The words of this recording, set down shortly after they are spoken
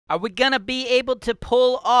Are we going to be able to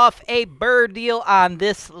pull off a BRRRR deal on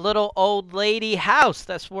this little old lady house?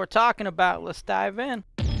 That's what we're talking about. Let's dive in.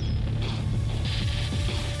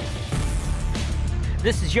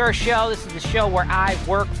 This is your show. This is the show where I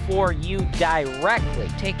work for you directly,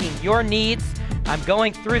 taking your needs. I'm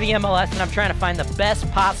going through the MLS and I'm trying to find the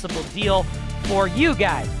best possible deal for you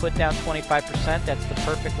guys. Put down 25%. That's the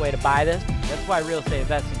perfect way to buy this. That's why real estate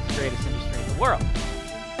investing is the greatest industry in the world.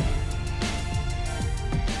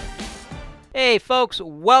 Hey folks,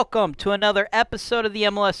 welcome to another episode of the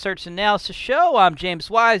MLS Search Analysis Show. I'm James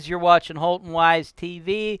Wise. You're watching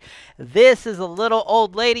HoltonWiseTV. This is a little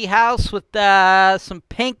old lady house with some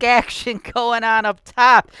pink action going on up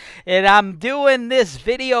top. And I'm doing this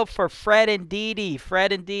video for Fred and Dee Dee.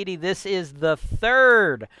 Fred and Dee Dee, this is the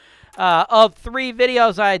third of 3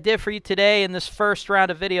 videos I did for you today in this first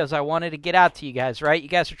round of videos I wanted to get out to you guys, right? You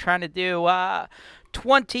guys are trying to do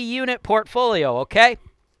 20-unit portfolio, okay?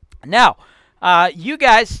 Now, you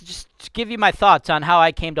guys, just to give you my thoughts on how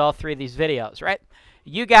I came to all 3 of these videos, right?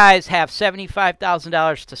 You guys have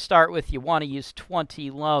 $75,000 to start with. You want to use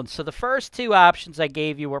 20 loans. So the first 2 options I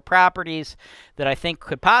gave you were properties that I think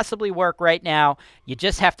could possibly work right now. You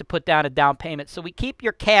just have to put down a down payment. So we keep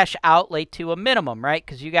your cash outlay to a minimum, right?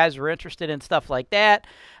 Because you guys were interested in stuff like that,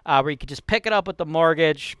 where you could just pick it up with the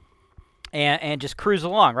mortgage and just cruise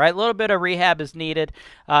along, right? A little bit of rehab is needed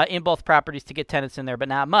in both properties to get tenants in there, but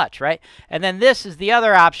not much, right? And then this is the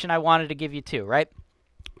other option I wanted to give you too, right?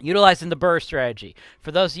 Utilizing the BRRRR strategy.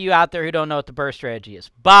 For those of you out there who don't know what the BRRRR strategy is,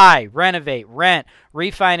 buy, renovate, rent,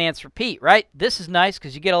 refinance, repeat, right? This is nice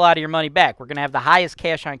because you get a lot of your money back. We're going to have the highest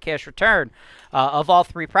cash-on-cash return of all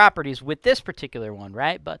 3 properties with this particular one,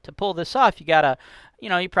 right? But to pull this off, you got to,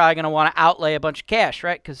 you're probably going to want to outlay a bunch of cash,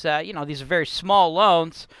 right? Because, these are very small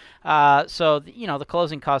loans. So, the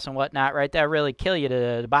closing costs and whatnot, right? That really kill you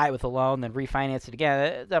to buy it with a loan, then refinance it again.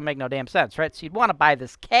 It doesn't make no damn sense, right? So you'd want to buy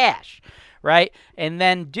this cash, right? And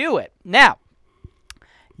then do it. Now,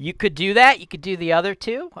 you could do that. You could do the other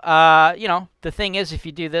 2. The thing is, if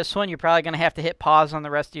you do this one, you're probably going to have to hit pause on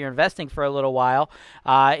the rest of your investing for a little while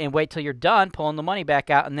and wait till you're done pulling the money back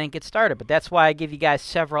out and then get started. But that's why I give you guys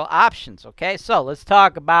several options, okay? So let's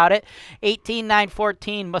talk about it.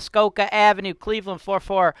 18914 Muskoka Avenue, Cleveland,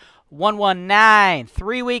 44119.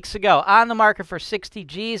 3 weeks ago, on the market for 60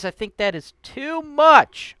 G's. I think that is too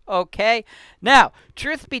much, okay? Now,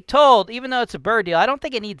 truth be told, even though it's a BRRRR deal, I don't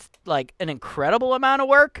think it needs like an incredible amount of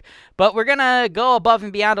work, but we're going to go above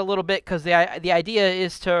and beyond a little bit because the idea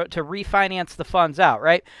is to refinance the funds out,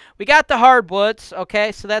 right? We got the hardwoods,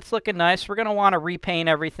 okay, so that's looking nice. We're going to want to repaint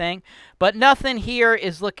everything, but nothing here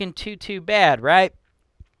is looking too bad, right?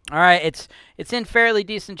 All right, it's in fairly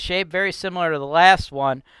decent shape, very similar to the last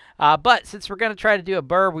one. But since we're going to try to do a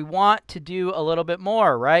BRRRR, we want to do a little bit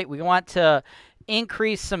more, right? We want to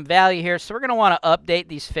increase some value here. So we're going to want to update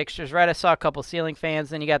these fixtures, right? I saw a couple ceiling fans.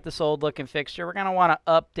 Then you got this old looking fixture. We're going to want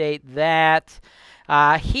to update that.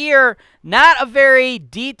 Here, not a very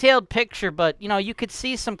detailed picture, but, you could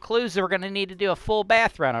see some clues that we're going to need to do a full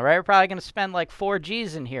bath rental, right? We're probably going to spend like 4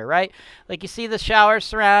 G's in here, right? Like you see the shower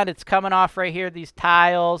surround, it's coming off right here, these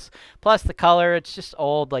tiles, plus the color, it's just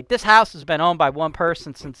old. Like this house has been owned by one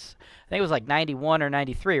person since, I think it was like 91 or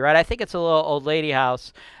 93, right? I think it's a little old lady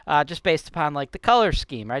house, just based upon like the color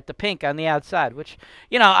scheme, right? The pink on the outside, which,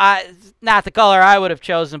 not the color I would have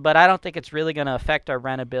chosen, but I don't think it's really going to affect our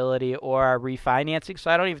rentability or our refinancing.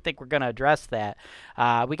 So I don't even think we're going to address that.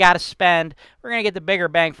 We got to spend, we're going to get the bigger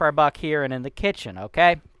bang for our buck here and in the kitchen,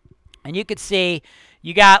 okay? And you could see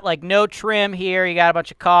you got like no trim here. You got a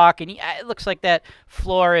bunch of caulk, and it looks like that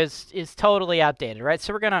floor is totally outdated, right?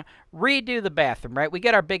 So we're going to redo the bathroom, right? We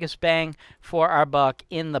get our biggest bang for our buck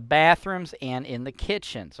in the bathrooms and in the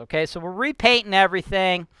kitchens, okay? So we're repainting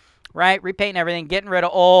everything, right? Repainting everything, getting rid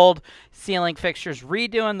of old ceiling fixtures,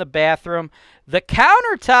 redoing the bathroom. The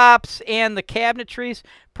countertops and the cabinetries,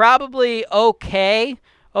 probably okay,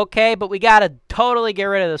 but we got to totally get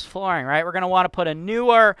rid of this flooring, right? We're going to want to put a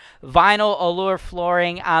newer vinyl allure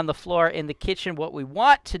flooring on the floor in the kitchen. What we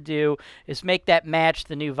want to do is make that match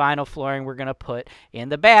the new vinyl flooring we're going to put in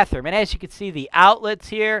the bathroom. And as you can see, the outlets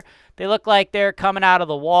here, they look like they're coming out of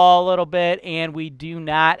the wall a little bit, and we do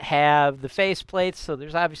not have the face plates, so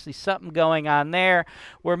there's obviously something going on there.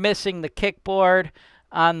 We're missing the kickboard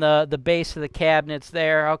on the base of the cabinets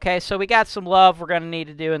there, okay? So we got some love we're going to need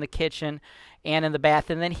to do in the kitchen and in the bath.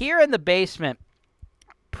 And then here in the basement,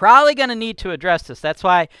 probably going to need to address this. That's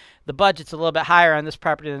why the budget's a little bit higher on this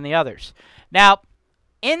property than the others. Now,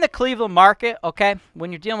 in the Cleveland market, okay,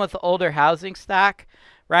 when you're dealing with the older housing stock,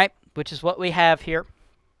 right, which is what we have here,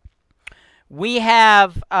 we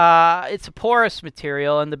have, it's a porous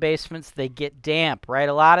material, and the basements, they get damp, right?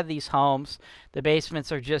 A lot of these homes, the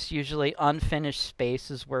basements are just usually unfinished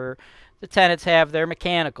spaces where the tenants have their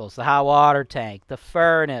mechanicals, the hot water tank, the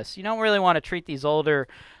furnace. You don't really want to treat these older,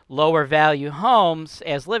 lower value homes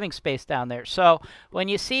as living space down there. So when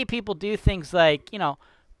you see people do things like, you know,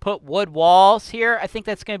 put wood walls here, I think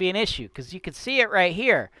that's going to be an issue, because you can see it right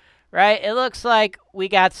here. Right? It looks like we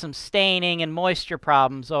got some staining and moisture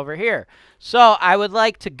problems over here. So I would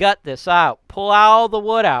like to gut this out. Pull all the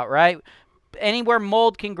wood out, right? Anywhere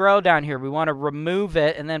mold can grow down here, we want to remove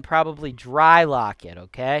it and then probably dry lock it,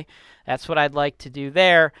 okay? That's what I'd like to do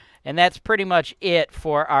there. And that's pretty much it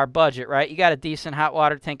for our budget, right? You got a decent hot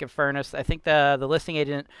water tank and furnace. I think the listing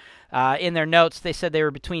agent, in their notes, they said they were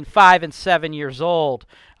between 5 and 7 years old.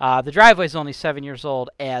 The driveway's only 7 years old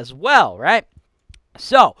as well, right?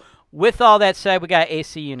 So with all that said, we got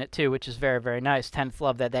AC unit too, which is very, very nice. Tenants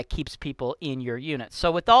love that. That keeps people in your unit.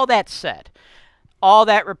 So with all that said, all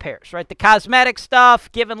that repairs, right? The cosmetic stuff,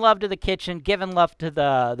 giving love to the kitchen, giving love to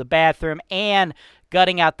the bathroom, and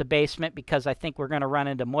gutting out the basement, because I think we're going to run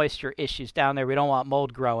into moisture issues down there. We don't want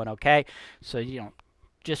mold growing, okay? So, you know,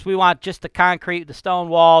 we want just the concrete, the stone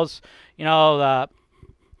walls, you know,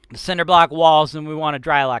 the cinder block walls, and we want to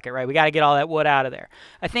dry lock it, right? We got to get all that wood out of there.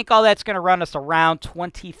 I think all that's going to run us around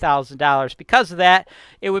 $20,000. Because of that,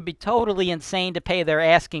 it would be totally insane to pay their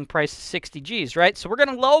asking price of 60 G's, right? So we're going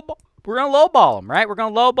to lowball them, right? We're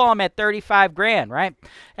going to lowball them at 35 grand, right?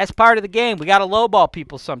 That's part of the game. We got to lowball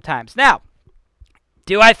people sometimes. Now,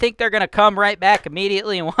 do I think they're going to come right back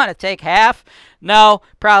immediately and want to take half? No,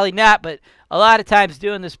 probably not, but a lot of times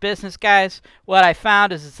doing this business, guys, what I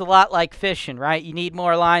found is it's a lot like fishing, right? You need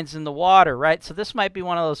more lines in the water, right? So this might be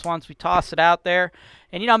one of those ones we toss it out there.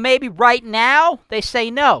 And, you know, maybe right now they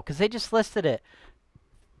say no, because they just listed it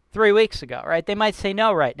 3 weeks ago, right? They might say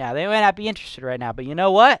no right now. They might not be interested right now. But you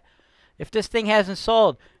know what? If this thing hasn't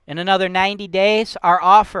sold in another 90 days,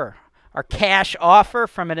 our cash offer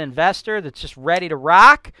from an investor that's just ready to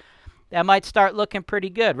rock, that might start looking pretty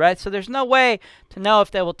good, right? So there's no way to know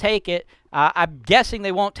if they will take it. I'm guessing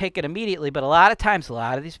they won't take it immediately, but a lot of times, a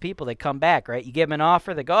lot of these people, they come back, right? You give them an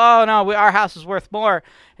offer, they go, oh, no, our house is worth more,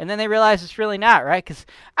 and then they realize it's really not, right? Because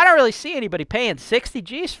I don't really see anybody paying 60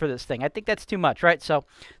 G's for this thing. I think that's too much, right? So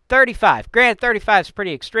 35. Granted, 35 is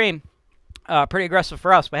pretty extreme, pretty aggressive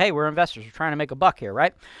for us, but hey, we're investors. We're trying to make a buck here,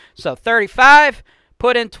 right? So 35,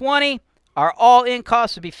 put in 20. Our all-in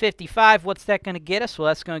cost would be $55. What's that going to get us? Well,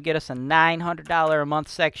 that's going to get us a $900 a month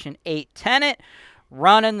Section 8 tenant.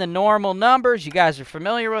 Running the normal numbers you guys are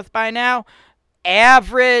familiar with by now.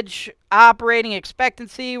 Average operating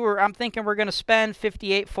expectancy, I'm thinking we're going to spend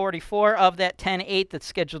 $58.44 of that $10.8 that's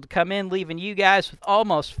scheduled to come in, leaving you guys with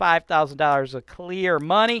almost $5,000 of clear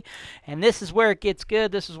money. And this is where it gets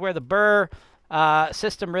good. This is where the BRRRR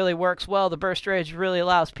system really works well. The BRRRR strategy really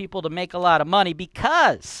allows people to make a lot of money,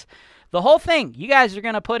 because the whole thing, you guys are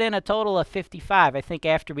going to put in a total of $55. I think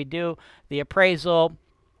after we do the appraisal,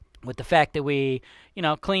 with the fact that we, you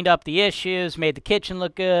know, cleaned up the issues, made the kitchen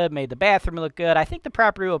look good, made the bathroom look good, I think the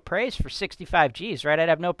property will appraise for 65 G's, right? I'd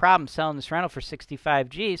have no problem selling this rental for 65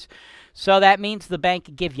 G's. So that means the bank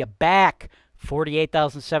could give you back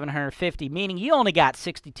 $48,750, meaning you only got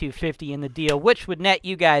 $62.50 in the deal, which would net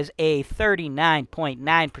you guys a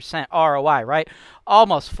 39.9% ROI, right?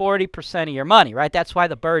 Almost 40% of your money, right? That's why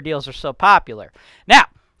the BRRRR deals are so popular. Now,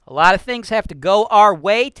 a lot of things have to go our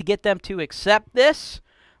way to get them to accept this,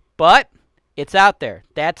 but it's out there.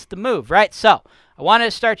 That's the move, right? So I wanted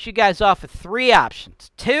to start you guys off with 3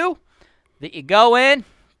 options. 2, that you go in,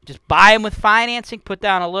 just buy them with financing, put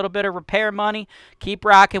down a little bit of repair money, keep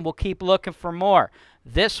rocking, we'll keep looking for more.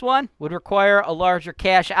 This one would require a larger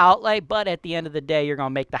cash outlay, but at the end of the day, you're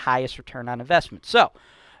going to make the highest return on investment. So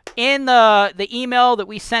in the email that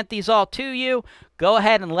we sent these all to you, go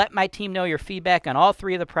ahead and let my team know your feedback on all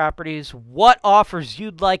 3 of the properties, what offers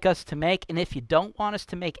you'd like us to make, and if you don't want us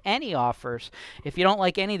to make any offers, if you don't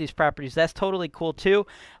like any of these properties, that's totally cool too.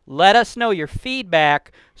 Let us know your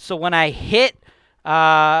feedback, so when I hit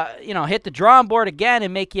the drawing board again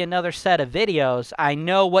and make you another set of videos, I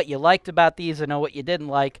know what you liked about these, I know what you didn't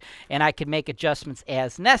like, and I can make adjustments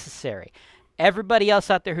as necessary. Everybody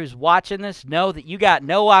else out there who's watching this, know that you got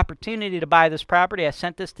no opportunity to buy this property. I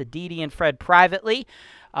sent this to Dee Dee and Fred privately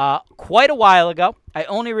quite a while ago. I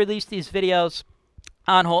only released these videos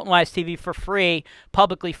on HoltonWise TV for free,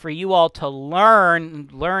 publicly for you all to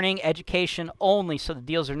learning education only, so the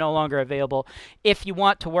deals are no longer available. If you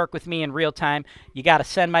want to work with me in real time, you got to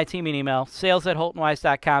send my team an email,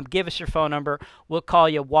 sales@HoltonWise.com. Give us your phone number. We'll call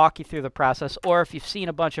you, walk you through the process. Or if you've seen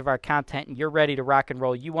a bunch of our content and you're ready to rock and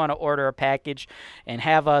roll, you want to order a package and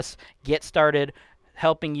have us get started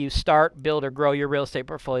helping you start, build, or grow your real estate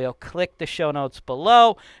portfolio, click the show notes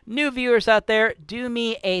below. New viewers out there, do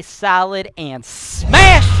me a solid and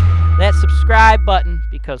smash that subscribe button,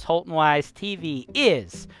 because HoltonWise TV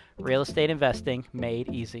is real estate investing made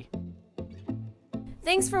easy.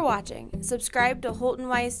 Thanks for watching. Subscribe to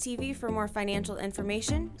HoltonWise TV for more financial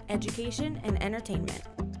information, education, and entertainment.